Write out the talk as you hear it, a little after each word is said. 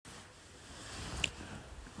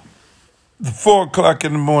The 4 o'clock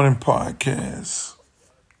in the morning podcast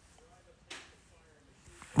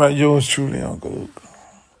by yours truly, Uncle Luke.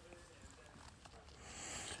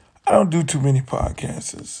 I don't do too many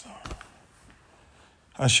podcasts.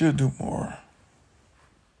 I should do more.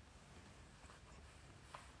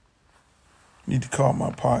 Need to call my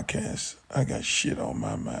podcast. I got shit on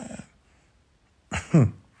my mind.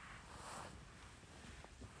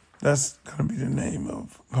 That's going to be the name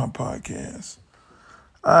of my podcast.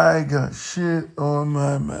 I got shit on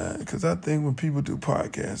my mind. Because I think when people do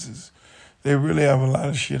podcasts, they really have a lot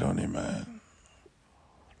of shit on their mind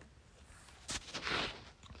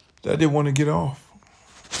that they want to get off.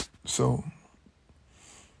 So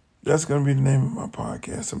that's going to be the name of my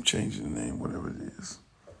podcast. I'm changing the name, whatever it is.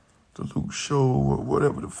 The Luke Show or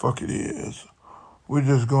whatever the fuck it is. We're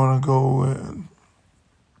just going to go and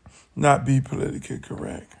not be politically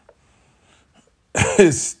correct.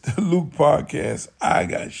 It's the Luke Podcast. I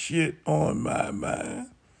got shit on my mind.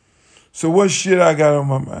 So what shit I got on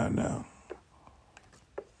my mind now?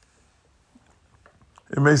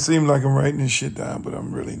 It may seem like I'm writing this shit down, but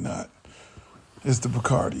I'm really not. It's the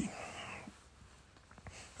Bacardi.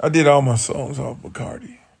 I did all my songs off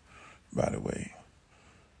Bacardi, by the way.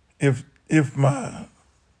 If my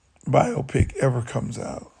biopic ever comes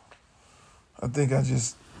out, I think I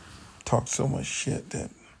just talked so much shit that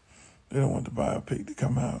they don't want the biopic to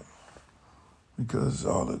come out because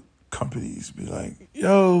all the companies be like,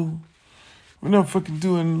 yo, we're not fucking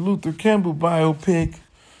doing Luther Campbell biopic.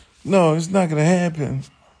 No, it's not going to happen.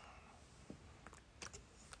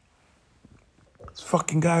 This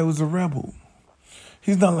fucking guy was a rebel.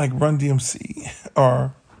 He's not like Run DMC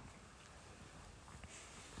or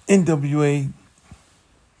NWA,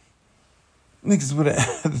 niggas with an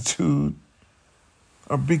attitude,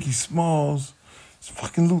 or Biggie Smalls. It's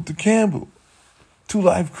fucking Luther Campbell. 2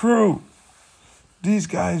 Live Crew. These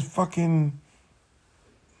guys fucking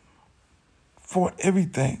fought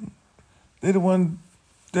everything. They're the one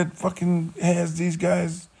that fucking has these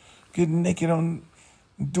guys getting naked on,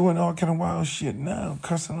 doing all kind of wild shit now,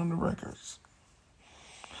 cussing on the records.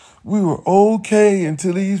 We were okay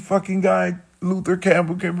until these fucking guy, Luther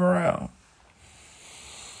Campbell, came around.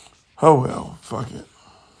 Oh well, fuck it.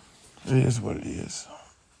 It is what it is.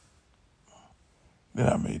 Then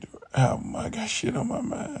I made the album. I got shit on my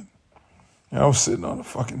mind. And I was sitting on the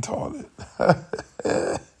fucking toilet.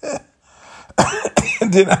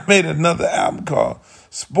 And then I made another album called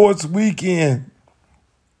Sports Weekend.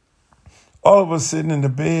 All of us sitting in the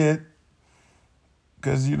bed.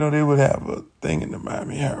 Because, you know, they would have a thing in the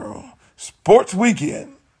Miami Herald. Sports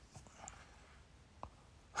Weekend.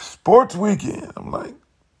 Sports Weekend. I'm like,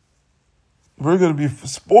 we're going to be for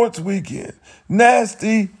Sports Weekend.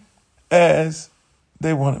 Nasty as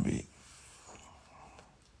they want to be.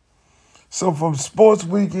 So from Sports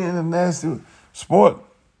Weekend and Nasty Sport,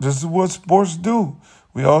 this is what sports do.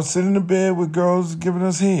 We all sit in the bed with girls giving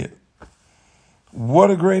us head. What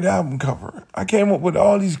a great album cover. I came up with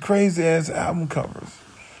all these crazy ass album covers.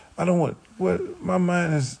 I don't want, my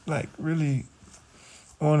mind is like really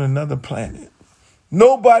on another planet.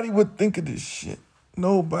 Nobody would think of this shit.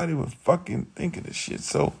 Nobody would fucking think of this shit.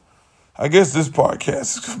 So I guess this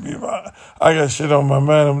podcast is going to be about, I got shit on my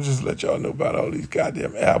mind. I'm just let y'all know about all these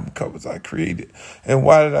goddamn album covers I created. And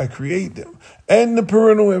why did I create them? And the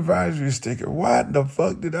parental advisory sticker. Why the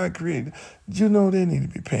fuck did I create it? You know they need to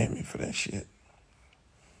be paying me for that shit.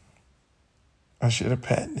 I should have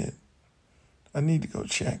patented it. I need to go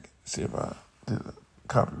check, see if I did a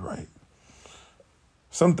copyright.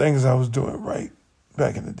 Some things I was doing right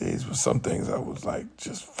back in the days, but some things I was like,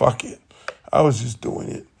 just fuck it. I was just doing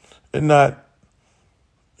it. And not,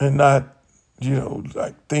 you know,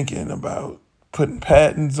 like thinking about putting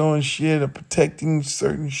patents on shit or protecting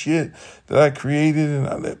certain shit that I created, and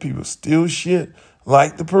I let people steal shit,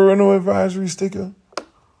 like the parental advisory sticker.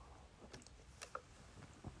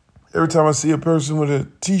 Every time I see a person with a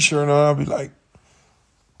t-shirt on, I'll be like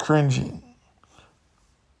cringing.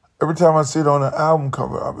 Every time I see it on an album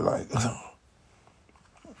cover, I'll be like,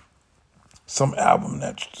 some album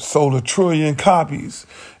that sold 1 trillion copies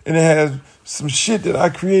and it has some shit that I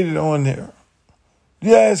created on there.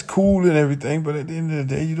 Yeah, it's cool and everything, but at the end of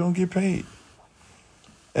the day, you don't get paid.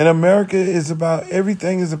 And America is about,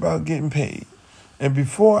 everything is about getting paid. And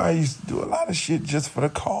before, I used to do a lot of shit just for the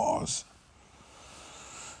cause.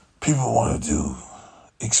 People want to do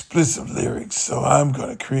explicit lyrics, so I'm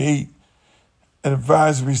going to create an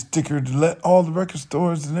advisory sticker to let all the record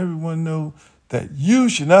stores and everyone know that you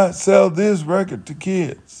should not sell this record to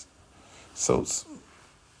kids. So some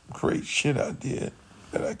great shit I did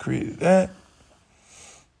that I created that.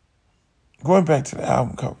 Going back to the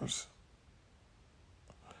album covers.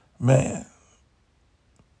 Man,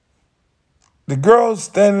 the girls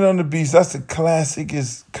standing on the beach, that's the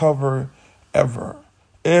classicest cover ever.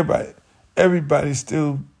 Everybody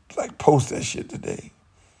still like post that shit today.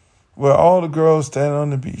 Where all the girls standing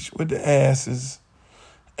on the beach with the asses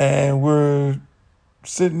and we're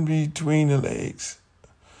sitting between the legs.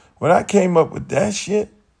 When I came up with that shit,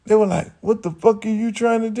 they were like, what the fuck are you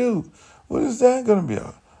trying to do? What is that going to be?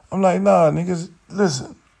 I'm like, nah, niggas,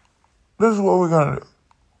 listen. This is what we're going to do.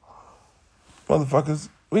 Motherfuckers,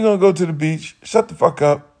 we're going to go to the beach, shut the fuck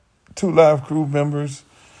up, 2 live crew members,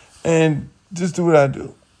 and just do what I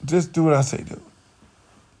do. Just do what I say do.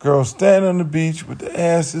 Girls stand on the beach with the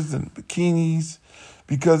asses and bikinis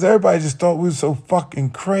because everybody just thought we were so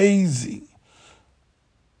fucking crazy.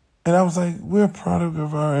 And I was like, we're a product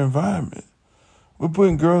of our environment. We're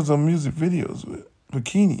putting girls on music videos with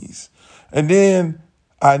bikinis. And then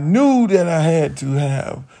I knew that I had to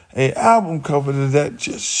have an album cover that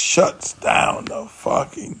just shuts down the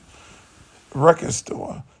fucking record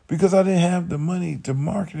store because I didn't have the money to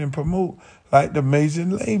market and promote like the major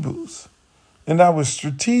labels. And I would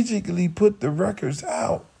strategically put the records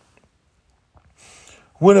out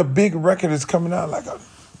when a big record is coming out, like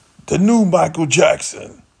the new Michael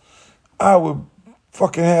Jackson. I would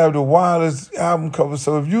fucking have the wildest album cover.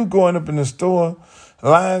 So if you going up in the store,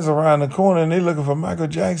 lines around the corner, and they looking for Michael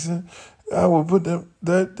Jackson, I would put them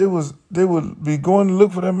that they would be going to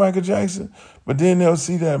look for that Michael Jackson, but then they'll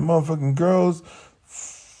see that motherfucking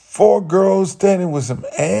 4 girls standing with some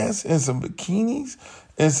ass and some bikinis,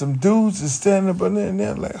 and some dudes is standing up in there, and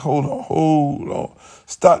they're like, hold on,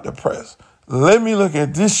 stop the press. Let me look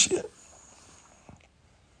at this shit.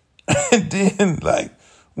 And then, like,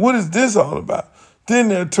 what is this all about? Then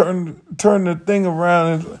they'll turn the thing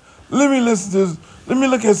around and let me listen to this. Let me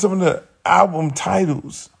look at some of the album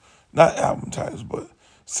titles. Not album titles, but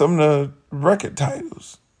some of the record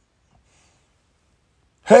titles.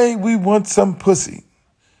 Hey, we want some pussy.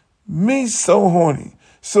 Me so horny.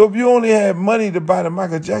 So if you only had money to buy the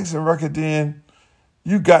Michael Jackson record, then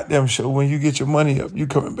you goddamn sure when you get your money up, you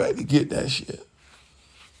coming back to get that shit.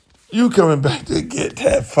 You coming back to get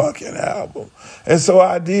that fucking album. And so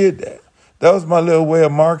I did that. That was my little way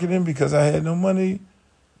of marketing because I had no money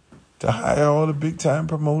to hire all the big time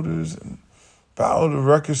promoters and buy all the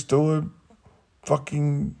record store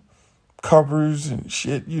fucking covers and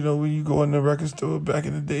shit. You know, when you go in the record store back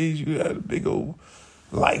in the days, you had a big old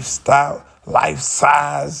life-size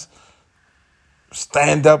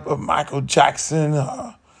stand-up of Michael Jackson,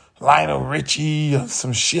 Lionel Richie, or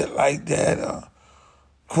some shit like that,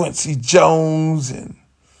 Quincy Jones and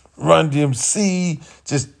Run DMC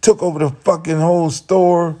just took over the fucking whole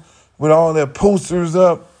store with all their posters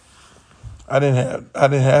up. I didn't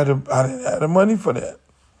have the money for that.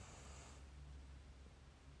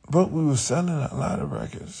 But we were selling a lot of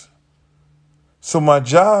records. So my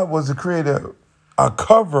job was to create a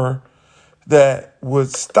cover that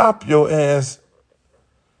would stop your ass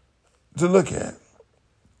to look at.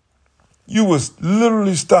 You would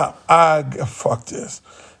literally stop. Fuck this.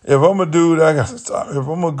 If I'm a dude, I got to stop. If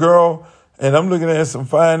I'm a girl and I'm looking at some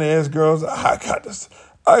fine ass girls, I got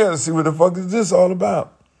to see what the fuck is this all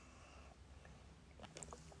about.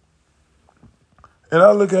 And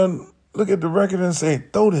I look at the record and say,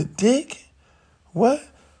 throw the dick? What?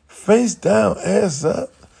 Face down, ass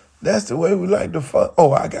up? That's the way we like to fuck?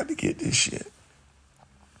 Oh, I got to get this shit.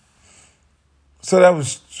 So that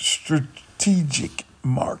was strategic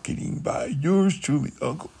marketing by yours truly,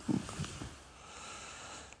 Uncle Luke.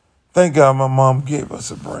 Thank God my mom gave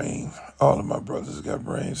us a brain. All of my brothers got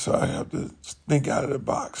brains, so I have to think out of the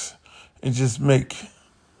box and just make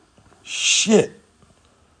shit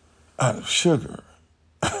out of sugar.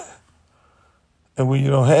 And when you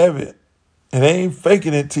don't have it, it ain't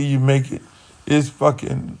faking it till you make it. It's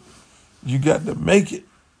fucking, you got to make it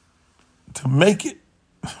to make it.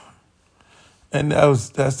 And that's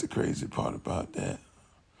the crazy part about that.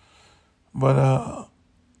 But,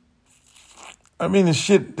 I mean, the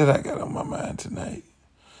shit that I got on my mind tonight,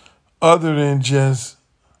 other than just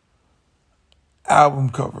album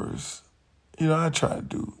covers, you know, I try to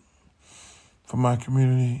do for my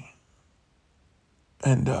community.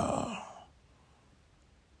 And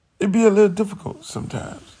it'd be a little difficult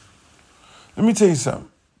sometimes. Let me tell you something.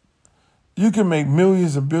 You can make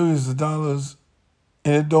millions and billions of dollars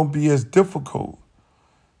and it don't be as difficult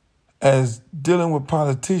as dealing with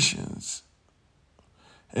politicians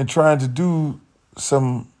and trying to do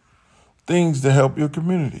some things to help your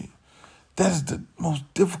community. That is the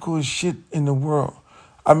most difficult shit in the world.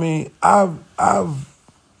 I mean, I've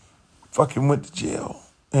fucking went to jail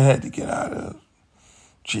and had to get out of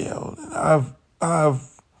jail. And I've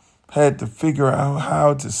had to figure out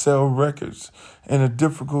how to sell records in a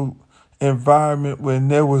difficult environment when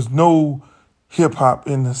there was no hip-hop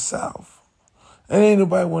in the South. And ain't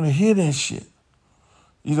nobody want to hear that shit,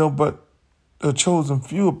 but a chosen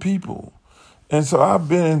few of people. And so I've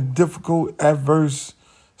been in difficult, adverse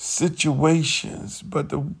situations, but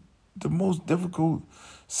the most difficult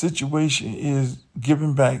situation is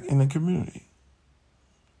giving back in the community,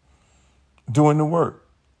 doing the work,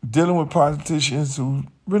 dealing with politicians who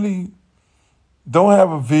really don't have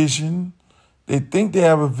a vision. They think they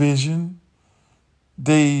have a vision.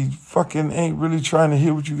 They fucking ain't really trying to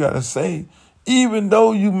hear what you got to say, even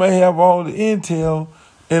though you may have all the intel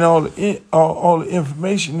and all the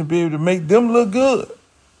information to be able to make them look good.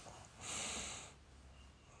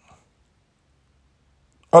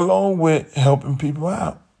 Along with helping people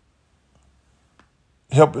out.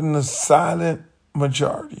 Helping the silent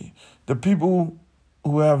majority. The people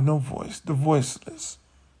who have no voice, the voiceless.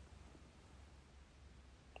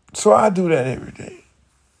 So I do that every day.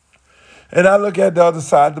 And I look at the other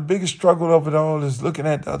side. The biggest struggle of it all is looking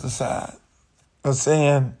at the other side of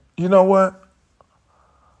saying, you know what?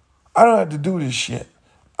 I don't have to do this shit.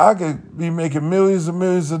 I could be making millions and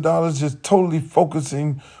millions of dollars just totally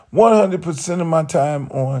focusing 100% of my time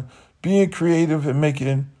on being creative and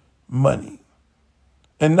making money.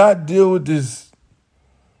 And not deal with this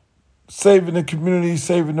saving the community,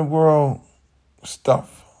 saving the world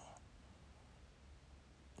stuff.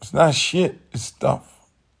 It's not shit, it's stuff.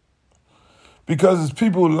 Because it's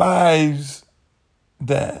people's lives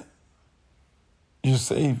that you're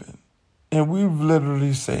saving. And we've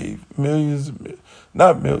literally saved millions,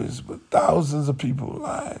 not millions, but thousands of people's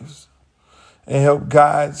lives. And helped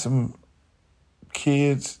guide some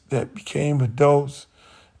kids that became adults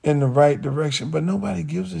in the right direction. But nobody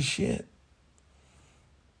gives a shit.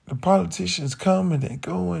 The politicians come and they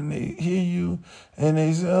go and they hear you and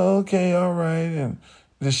they say, oh, okay, all right. And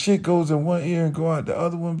the shit goes in one ear and go out the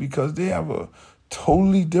other one because they have a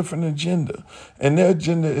totally different agenda. And their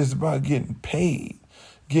agenda is about getting paid,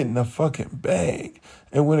 getting a fucking bag.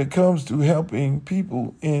 And when it comes to helping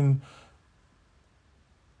people in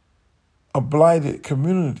a blighted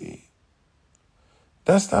community,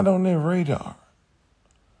 that's not on their radar.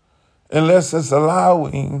 Unless it's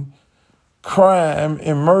allowing crime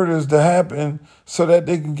and murders to happen so that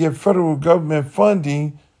they can get federal government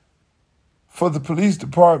funding for the police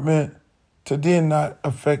department to then not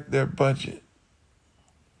affect their budget.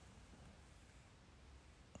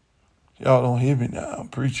 Y'all don't hear me now, I'm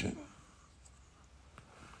preaching.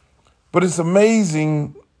 But it's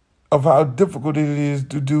amazing of how difficult it is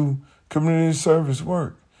to do community service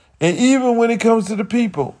work. And even when it comes to the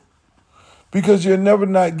people, because you're never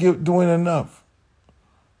not doing enough.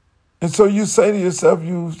 And so you say to yourself,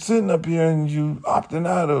 you sitting up here and you opting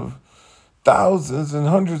out of thousands and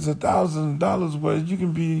hundreds of thousands of dollars where you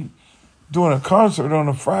can be doing a concert on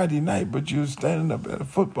a Friday night, but you're standing up at a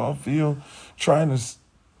football field trying to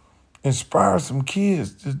inspire some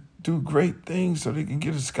kids to do great things so they can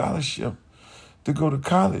get a scholarship to go to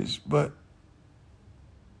college. But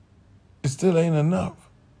it still ain't enough.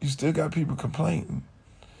 You still got people complaining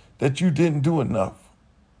that you didn't do enough.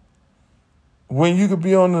 When you could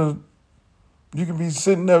be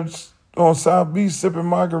sitting up on South Beach sipping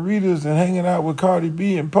margaritas and hanging out with Cardi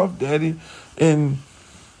B and Puff Daddy and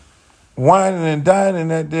whining and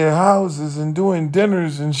dining at their houses and doing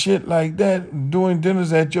dinners and shit like that, doing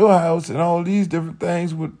dinners at your house and all these different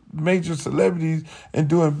things with major celebrities and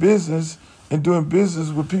doing business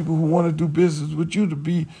with people who want to do business with you to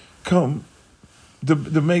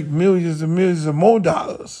make millions and millions of more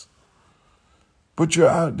dollars. But you're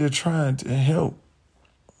out there trying to help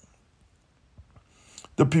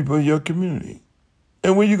the people in your community.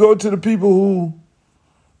 And when you go to the people who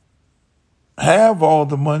have all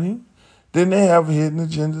the money, then they have hidden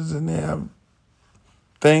agendas and they have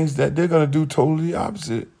things that they're going to do totally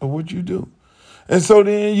opposite of what you do. And so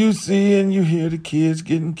then you see and you hear the kids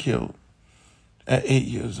getting killed at 8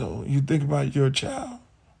 years old. You think about your child.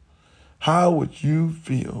 How would you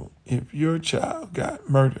feel if your child got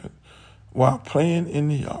murdered while playing in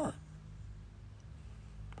the yard?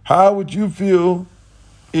 How would you feel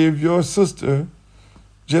if your sister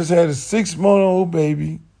just had a 6-month-old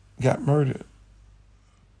baby, got murdered?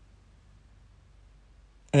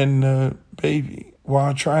 And the baby,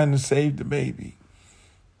 while trying to save the baby,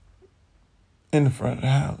 in the front of the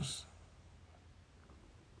house.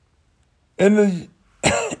 And the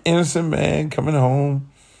innocent man coming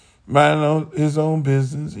home, minding his own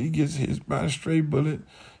business, he gets hit by a stray bullet.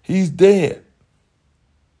 He's dead.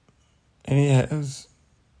 And he has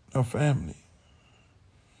a family.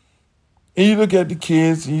 And you look at the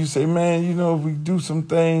kids and you say, man, if we do some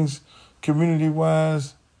things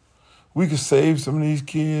community-wise, we could save some of these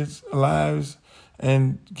kids' lives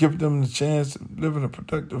and give them the chance of living a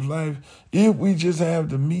productive life if we just have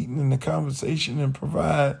the meeting and the conversation and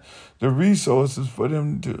provide the resources for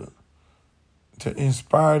them to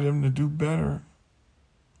inspire them to do better.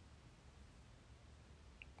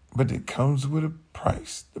 But it comes with a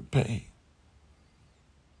price to pay.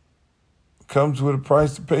 It comes with a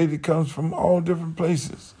price to pay that comes from all different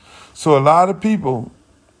places. So a lot of people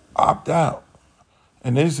opt out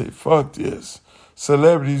and they say, fuck this.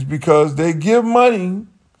 Celebrities, because they give money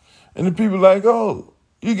and the people like, oh,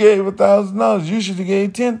 you gave $1,000, you should have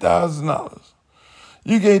gave $10,000.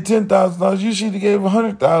 You gave $10,000, you should have gave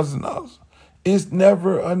 $100,000. It's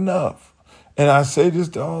never enough. And I say this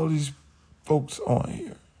to all these folks on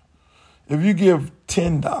here. If you give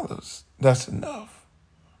 $10, that's enough.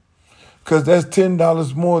 Because that's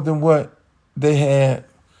 $10 more than what they had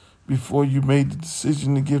before you made the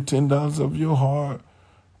decision to give $10 of your hard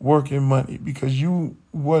working money, because you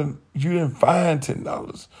didn't find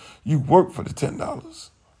 $10. You worked for the $10.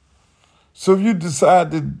 So if you decide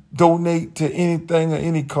to donate to anything or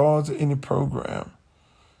any cause or any program,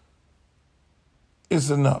 it's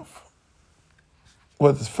enough.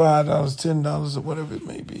 Whether it's $5, $10, or whatever it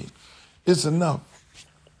may be, it's enough.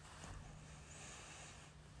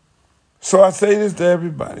 So I say this to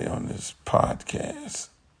everybody on this podcast.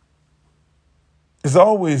 It's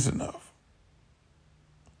always enough.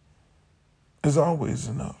 It's always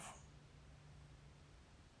enough.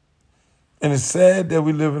 And it's sad that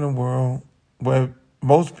we live in a world where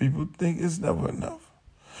most people think it's never enough.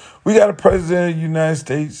 We got a president of the United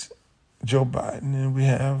States, Joe Biden, and we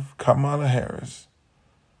have Kamala Harris.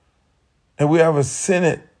 And we have a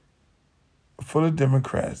Senate full of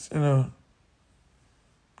Democrats and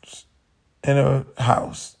a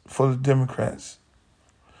House full of Democrats.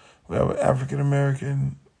 We have an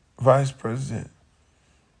African-American vice president.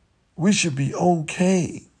 We should be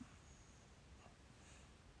okay.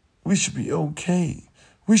 We should be okay.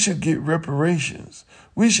 We should get reparations.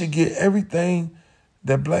 We should get everything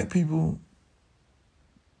that black people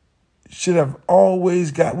should have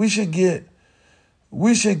always got. The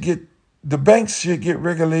banks should get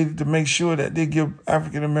regulated to make sure that they give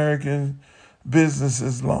African-American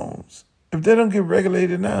businesses loans. If they don't get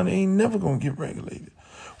regulated now, they ain't never going to get regulated.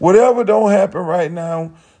 Whatever don't happen right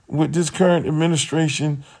now with this current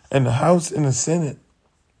administration and the House and the Senate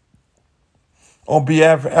on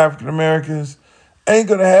behalf of African Americans ain't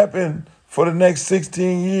going to happen for the next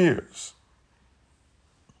 16 years.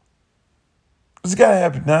 It's got to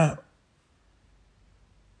happen now.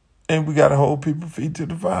 And we got to hold people's feet to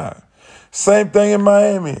the fire. Same thing in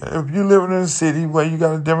Miami. If you're living in a city where you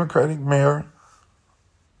got a Democratic mayor,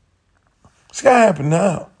 it's got to happen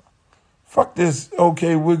now. Fuck this,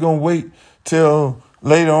 okay, we're going to wait till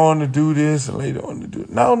later on to do this and later on to do it.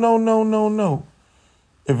 No.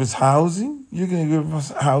 If it's housing, you're going to give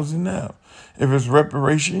us housing now. If it's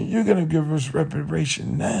reparation, you're going to give us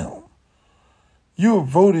reparation now. You were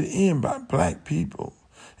voted in by black people.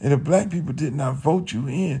 And if black people did not vote you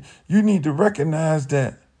in, you need to recognize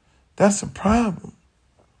that that's a problem.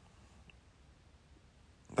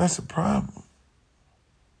 That's a problem.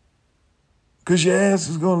 Because your ass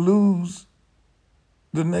is going to lose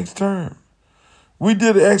the next term. We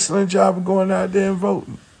did an excellent job of going out there and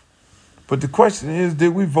voting. But the question is,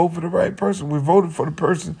 did we vote for the right person? We voted for the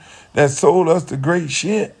person that sold us the great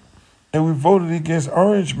shit. And we voted against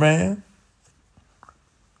Orange Man.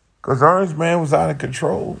 Because Orange Man was out of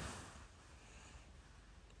control.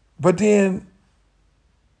 But then,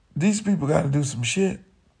 these people got to do some shit.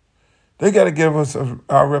 They got to give us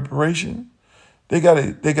our reparation. They got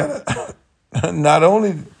to not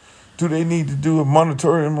only do they need to do a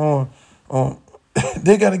moratorium on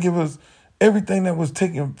they got to give us everything that was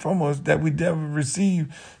taken from us that we never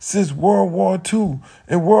received since World War II.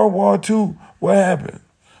 In World War II, what happened?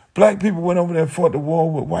 Black people went over there and fought the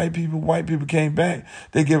war with white people. White people came back.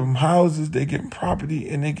 They give them houses, they give them property,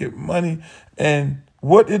 and they get money. And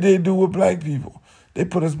what did they do with black people? They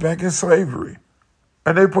put us back in slavery.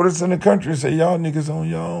 And they put us in the country and say, y'all niggas on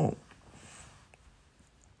your own.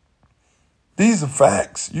 These are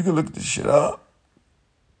facts. You can look this shit up.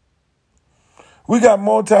 We got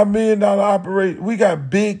multi-million-dollar operators. We got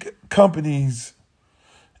big companies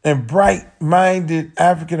and bright-minded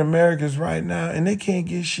African-Americans right now, and they can't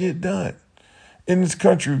get shit done in this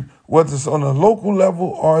country, whether it's on a local level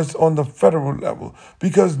or it's on the federal level,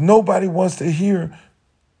 because nobody wants to hear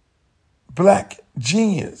black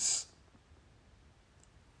genius.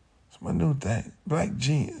 It's my new thing, black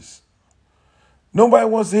genius. Nobody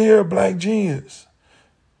wants to hear a black genius.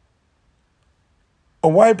 A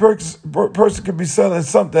white person could be selling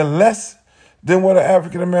something less than what an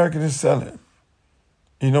African American is selling.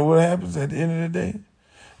 You know what happens at the end of the day?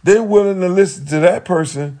 They're willing to listen to that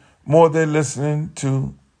person more than they're listening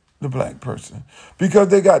to the black person. Because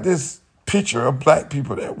they got this picture of black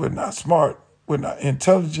people that we're not smart, we're not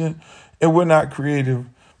intelligent, and we're not creative.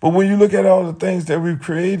 But when you look at all the things that we've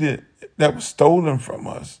created that was stolen from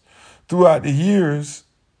us throughout the years,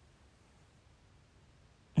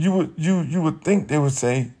 you would think they would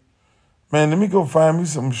say, man, let me go find me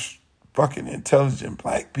some fucking intelligent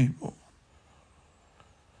black people,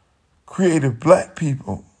 creative black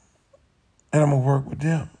people, and I'm going to work with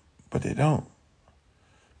them. But they don't.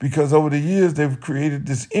 Because over the years, they've created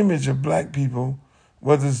this image of black people,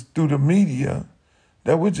 whether it's through the media,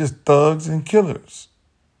 that we're just thugs and killers,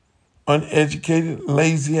 uneducated,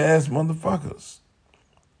 lazy-ass motherfuckers,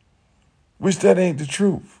 which that ain't the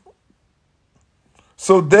truth.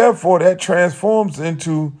 So therefore, that transforms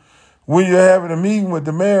into when you're having a meeting with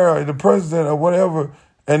the mayor or the president or whatever,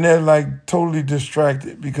 and they're like totally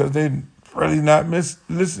distracted because they're really not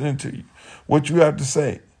listening to you, what you have to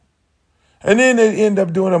say. And then they end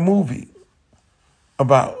up doing a movie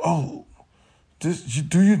about, do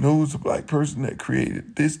you know it's a black person that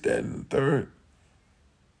created this, that, and the third?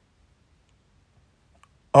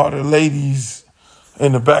 Or the ladies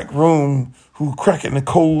in the back room who cracking the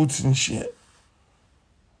codes and shit.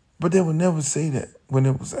 But they would never say that when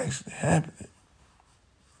it was actually happening.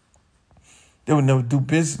 They would never do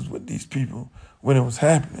business with these people when it was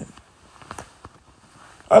happening.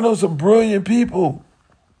 I know some brilliant people,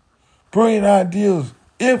 brilliant ideas.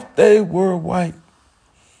 If they were white,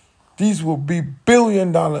 these would be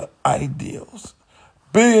billion-dollar ideals,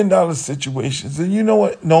 billion-dollar situations. And you know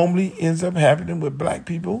what normally ends up happening with black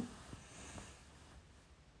people?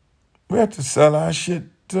 We have to sell our shit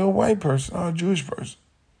to a white person or a Jewish person.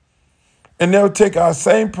 And they'll take our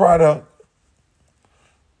same product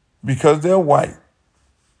because they're white.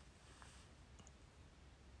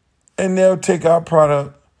 And they'll take our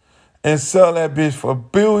product and sell that bitch for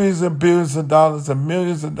billions and billions of dollars and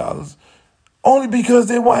millions of dollars only because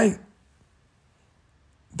they're white.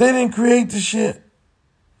 They didn't create the shit.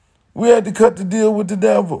 We had to cut the deal with the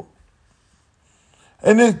devil.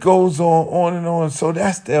 And this goes on and on. So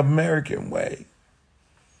that's the American way.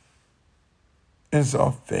 It's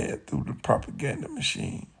all fed through the propaganda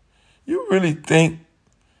machine. You really think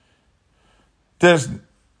there's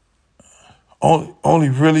only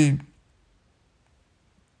really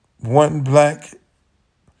one black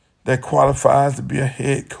that qualifies to be a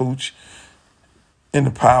head coach in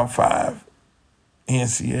the Power 5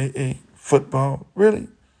 NCAA football? Really?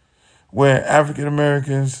 Where African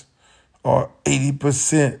Americans are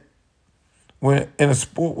 80%, when in a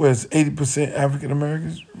sport where it's 80% African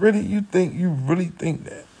Americans? Really? You really think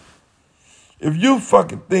that? If you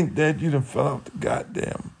fucking think that, you done fell off the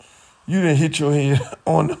goddamn. You done hit your head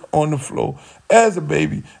on the floor as a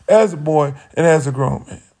baby, as a boy, and as a grown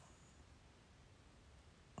man.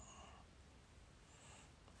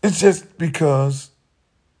 It's just because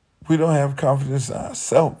we don't have confidence in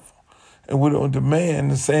ourselves, and we don't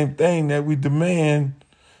demand the same thing that we demand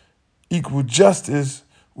equal justice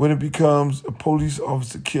when it becomes a police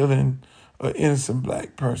officer killing an innocent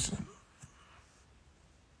black person.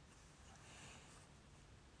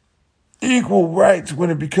 Equal rights when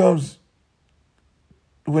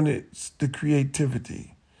it's the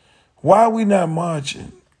creativity. Why are we not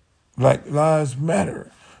marching? Black Lives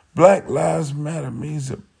Matter. Black Lives Matter means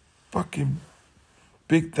a fucking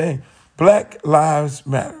big thing. Black Lives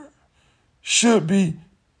Matter should be.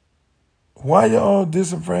 Why y'all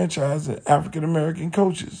disenfranchising African American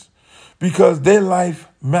coaches? Because their life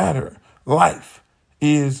matter. Life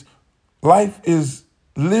is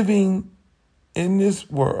living in this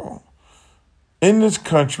world, in this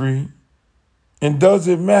country, and does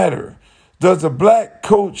it matter? Does a black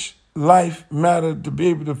coach life matter to be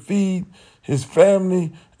able to feed his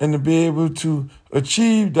family and to be able to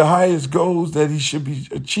achieve the highest goals that he should be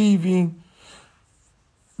achieving,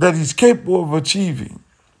 that he's capable of achieving?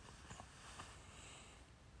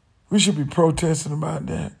 We should be protesting about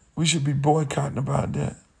that. We should be boycotting about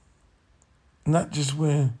that. Not just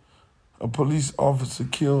when a police officer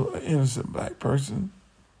killed an innocent black person,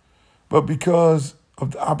 but because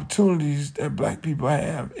of the opportunities that black people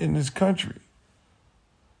have in this country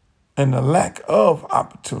and the lack of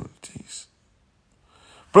opportunities.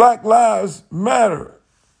 Black lives matter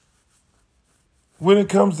when it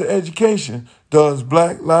comes to education. Does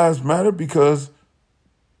Black Lives Matter? Because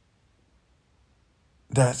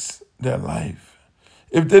that's their life.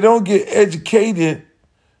 If they don't get educated,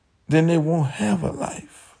 then they won't have a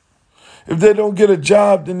life. If they don't get a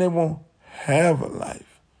job, then they won't have a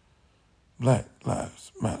life. Black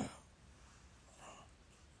Lives Matter.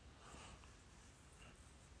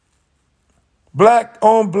 Black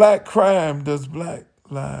on black crime. Does Black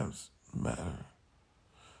Lives Matter?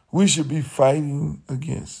 We should be fighting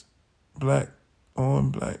against black on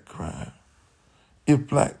black crime if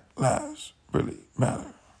black lives really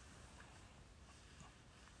matter.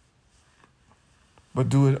 But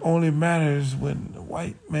do it only matters when the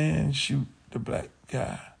white man shoot the black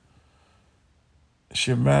guy? It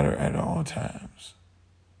should matter at all times.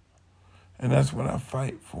 And that's what I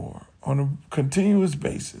fight for on a continuous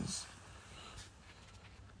basis.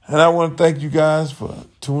 And I want to thank you guys for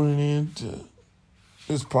tuning in to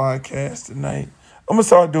this podcast tonight. I'm going to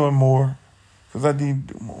start doing more because I need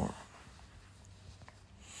to do more.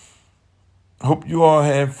 Hope you all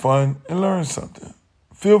had fun and learned something.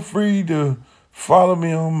 Feel free to follow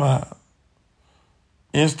me on my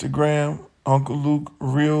Instagram, Uncle Luke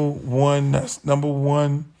Real 1. That's number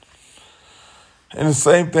 1. And the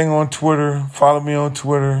same thing on Twitter. Follow me on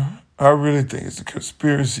Twitter. I really think it's a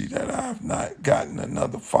conspiracy that I've not gotten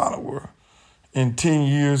another follower in 10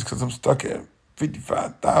 years because I'm stuck at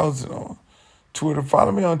 55,000 on Twitter.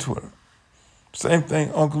 Follow me on Twitter. Same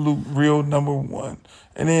thing, Uncle Luke Real number 1.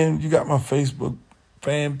 And then you got my Facebook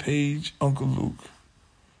fan page, Uncle Luke.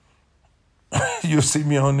 You'll see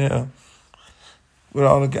me on there with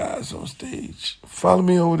all the guys on stage. Follow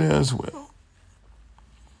me over there as well.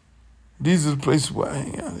 These are the places where I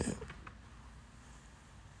hang out at.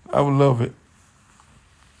 I would love it.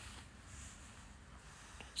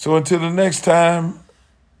 So until the next time,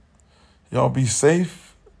 y'all be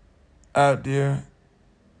safe out there.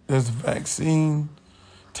 There's a vaccine.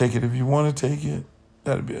 Take it if you want to take it.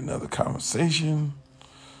 That'll be another conversation.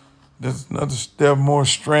 There are more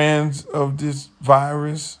strands of this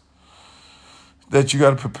virus that you got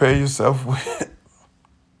to prepare yourself with.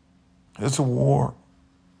 It's a war.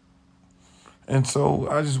 And so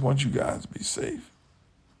I just want you guys to be safe.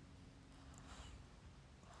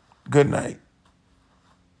 Good night.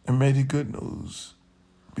 And may the good news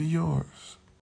be yours.